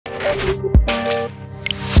No,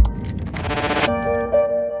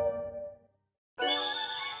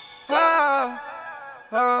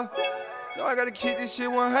 I gotta keep this shit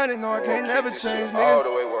 100. No, I can't never change, nigga. All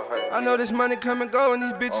the way 100. I know this money come and go, and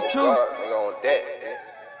these bitches too. Nigga on that,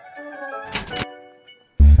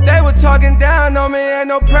 They were talking down on me, ain't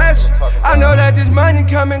no pressure. I know that this money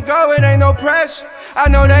come and go, it ain't no pressure. I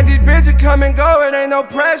know that these bitches come and go, it ain't no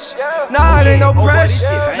pressure. Nah, it ain't no pressure.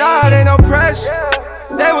 Nah, it ain't no pressure.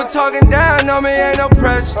 They were talking down on me, ain't no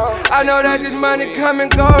pressure. I know that this money come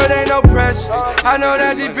and go, it ain't no pressure. I know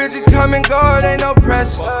that these bitches come and go, it ain't no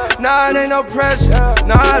pressure. Nah, it ain't no pressure.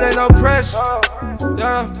 Nah, it ain't no pressure.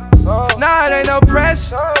 Yeah. Nah, it ain't no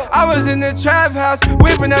pressure. I was in the trap house,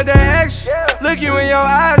 whipping up that extra. Look you in your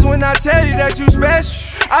eyes when I tell you that you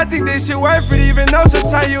special. I think this shit worth it, even though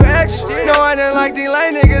sometimes you extra. No, I didn't like these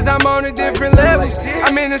lame niggas, I'm on a different level.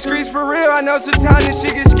 I'm in the streets for real, I know sometimes this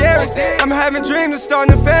shit gets scary. I'm having dreams of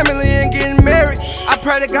starting a family and getting married. I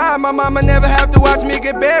pray to God my mama never have to watch me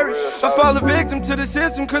get buried or fall a victim to the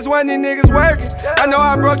system, cause when these niggas working. I know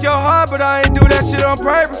I broke your heart, but I ain't do that shit on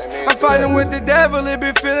purpose. I'm fighting with the devil, it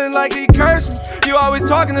been feeling like he cursed me. You always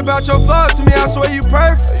talking about your flaws to me, I swear you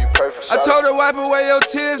perfect. I told her wipe away your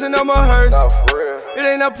tears and no more hurt. It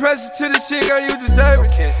ain't no pressure to the shit, girl, you deserve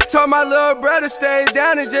it. Told my little brother stay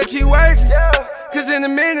down and just keep working, cause in a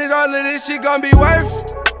minute all of this shit gon' be worth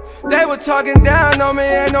it. They were talking down on me,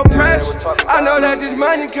 ain't no pressure. I know that this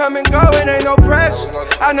money come and go, it ain't no pressure.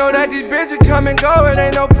 I know that these bitches come and go, it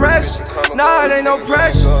ain't no pressure. Nah, it ain't no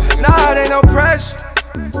pressure. Nah, it ain't no pressure.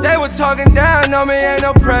 They were talking down on me, ain't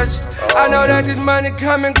no pressure. I know that this money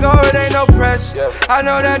come and go, it ain't no pressure. I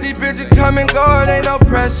know that these bitches come and go, it ain't no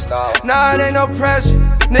pressure. Nah, it ain't no pressure.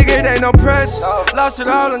 Nigga, it ain't no pressure. Lost it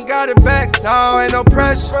all and got it back. No, ain't no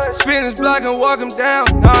pressure. Spin this block and walk them down.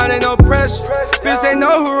 No, it ain't no pressure. Bitch, they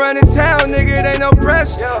know who running town. Nigga, it ain't no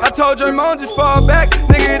pressure. I told Draymond just fall back.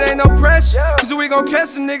 Nigga, it ain't no pressure. Cause we gon'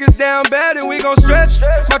 catch some niggas down bad and we gon' stretch.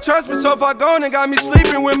 My trust been so far gone and got me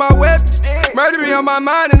sleeping with my weapon. Murder be on my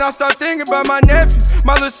mind and I start thinking about my nephew.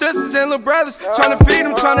 My little sisters and little brothers, tryna feed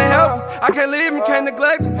them, tryna help them. I can't leave them, can't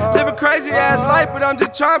neglect them. Live a crazy ass life, but I'm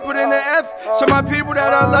just tryna put in the effort. So my people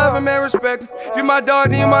that I love them and respect them. If you my dog,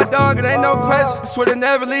 then you my dog, it ain't no question. I swear to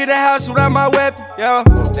never leave the house without my weapon, yo.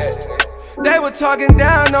 They were talking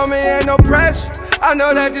down on me, ain't no pressure. I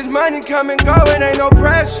know that this money come and go, it ain't no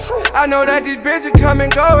pressure. I know that these bitches come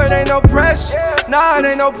and go, it ain't no pressure. Nah, it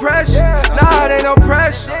ain't no pressure. Nah, it ain't no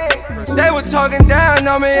pressure. They were talking down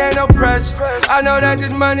on me, ain't no pressure. I know that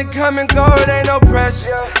this money come and go, it ain't no pressure.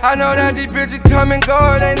 I know that these bitches come and go,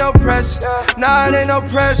 it ain't no pressure. Nah, it ain't no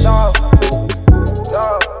pressure.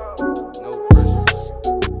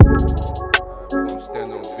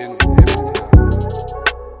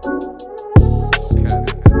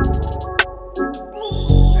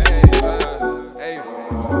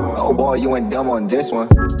 Oh boy, you went dumb on this one.